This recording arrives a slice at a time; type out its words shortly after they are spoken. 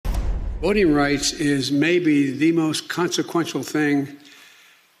Voting rights is maybe the most consequential thing.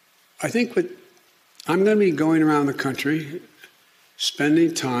 I think I'm going to be going around the country,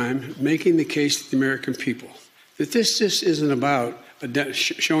 spending time making the case to the American people that this just isn't about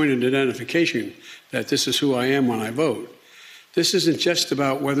showing an identification that this is who I am when I vote. This isn't just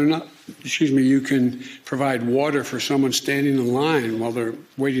about whether or not, you can provide water for someone standing in line while they're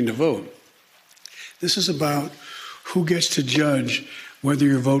waiting to vote. This is about who gets to judge whether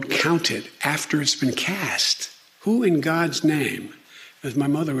your vote counted after it's been cast. Who in God's name, as my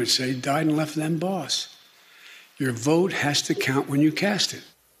mother would say, died and left them boss? Your vote has to count when you cast it.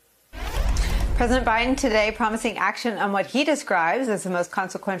 President Biden today promising action on what he describes as the most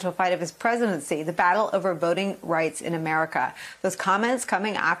consequential fight of his presidency, the battle over voting rights in America. Those comments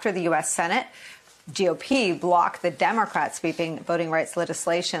coming after the U.S. Senate GOP blocked the Democrats sweeping voting rights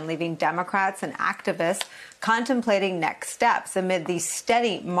legislation, leaving Democrats and activists contemplating next steps amid the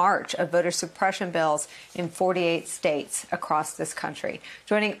steady march of voter suppression bills in 48 states across this country.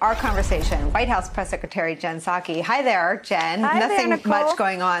 Joining our conversation, White House Press Secretary Jen Psaki. Hi there, Jen. Hi Nothing there, much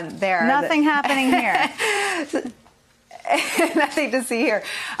going on there. Nothing happening here. Nothing to see here.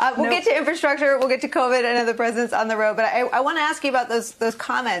 We'll get to infrastructure. We'll get to COVID. I know the president's on the road, but I want to ask you about those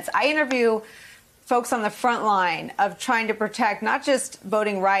comments. I interview folks on the front line of trying to protect not just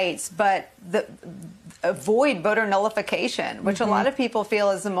voting rights, but avoid voter nullification, which a lot of people feel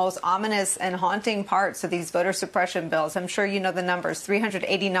is the most ominous and haunting parts of these voter suppression bills. I'm sure you know the numbers,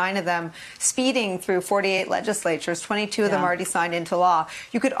 389 of them speeding through 48 legislatures, 22 of them already signed into law.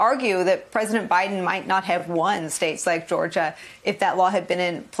 You could argue that President Biden might not have won states like Georgia if that law had been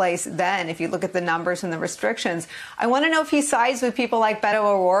in place then, if you look at the numbers and the restrictions. I want to know if he sides with people like Beto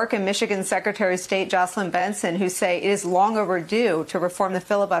O'Rourke and Michigan Secretary of State Jocelyn Benson, who say it is long overdue to reform the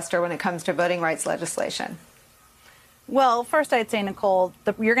filibuster when it comes to voting rights legislation. Well, first I'd say, Nicole,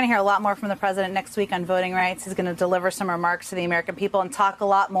 you're going to hear a lot more from the president next week on voting rights. He's going to deliver some remarks to the American people and talk a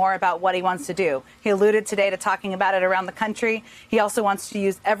lot more about what he wants to do. He alluded today to talking about it around the country. He also wants to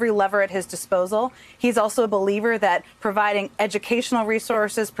use every lever at his disposal. He's also a believer that providing educational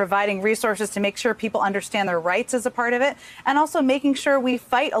resources, providing resources to make sure people understand their rights is a part of it, and also making sure we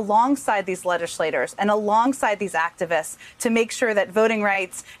fight alongside these legislators and alongside these activists to make sure that voting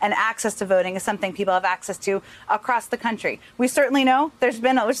rights and access to voting is something people have access to across the country. We certainly know there's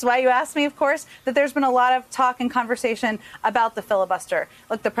been, which is why you asked me, of course, that there's been a lot of talk and conversation about the filibuster.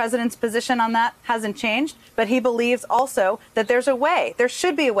 Look, the president's position on that hasn't changed, but he believes also that there's a way, there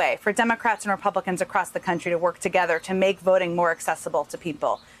should be a way for Democrats and Republicans across the country to work together to make voting more accessible to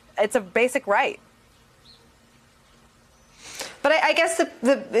people. It's a basic right. But I guess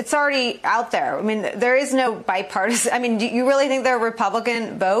it's already out there. I mean, there is no bipartisan. I mean, do you really think there are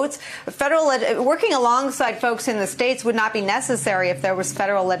Republican votes? Working alongside folks in the states would not be necessary if there was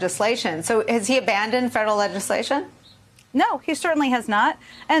federal legislation. So has he abandoned federal legislation? No, he certainly has not.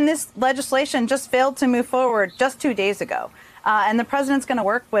 And this legislation just failed to move forward just 2 days ago. And the president's going to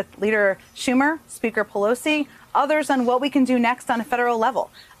work with Leader Schumer, Speaker Pelosi, others on what we can do next on a federal level.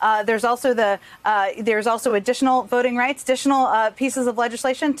 There's also additional voting rights, additional pieces of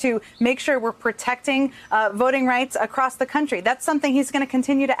legislation to make sure we're protecting voting rights across the country. That's something he's going to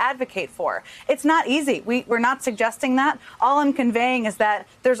continue to advocate for. It's not easy. We're not suggesting that. All I'm conveying is that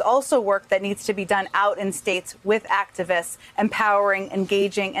there's also work that needs to be done out in states with activists, empowering,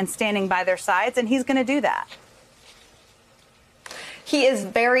 engaging, and standing by their sides, and he's going to do that. He is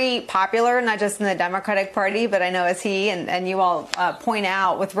very popular, not just in the Democratic Party, but I know as he and you all point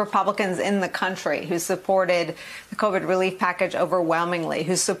out, with Republicans in the country who supported the COVID relief package overwhelmingly,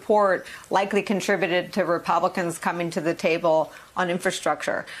 whose support likely contributed to Republicans coming to the table on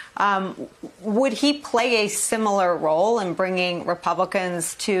infrastructure. Would he play a similar role in bringing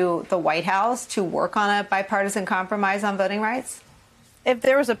Republicans to the White House to work on a bipartisan compromise on voting rights? If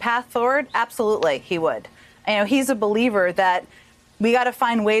there was a path forward, absolutely, he would. You know, he's a believer that we got to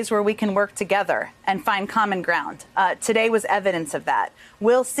find ways where we can work together and find common ground. Today was evidence of that.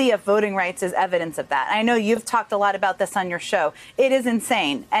 We'll see if voting rights is evidence of that. I know you've talked a lot about this on your show. It is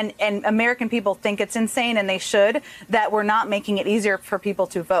insane. And American people think it's insane, and they should, that we're not making it easier for people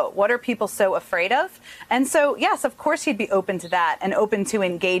to vote. What are people so afraid of? And so, yes, of course he'd be open to that and open to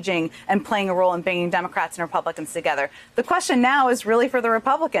engaging and playing a role in bringing Democrats and Republicans together. The question now is really for the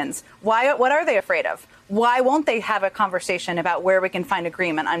Republicans. What are they afraid of? Why won't they have a conversation about where we can find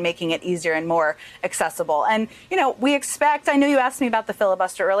agreement on making it easier and more accessible. And, we expect, I know you asked me about the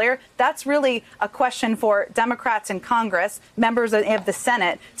filibuster earlier, that's really a question for Democrats in Congress, members of the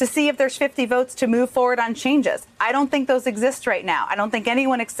Senate, to see if there's 50 votes to move forward on changes. I don't think those exist right now. I don't think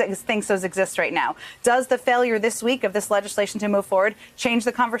anyone thinks those exist right now. Does the failure this week of this legislation to move forward change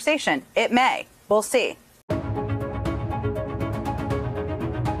the conversation? It may. We'll see.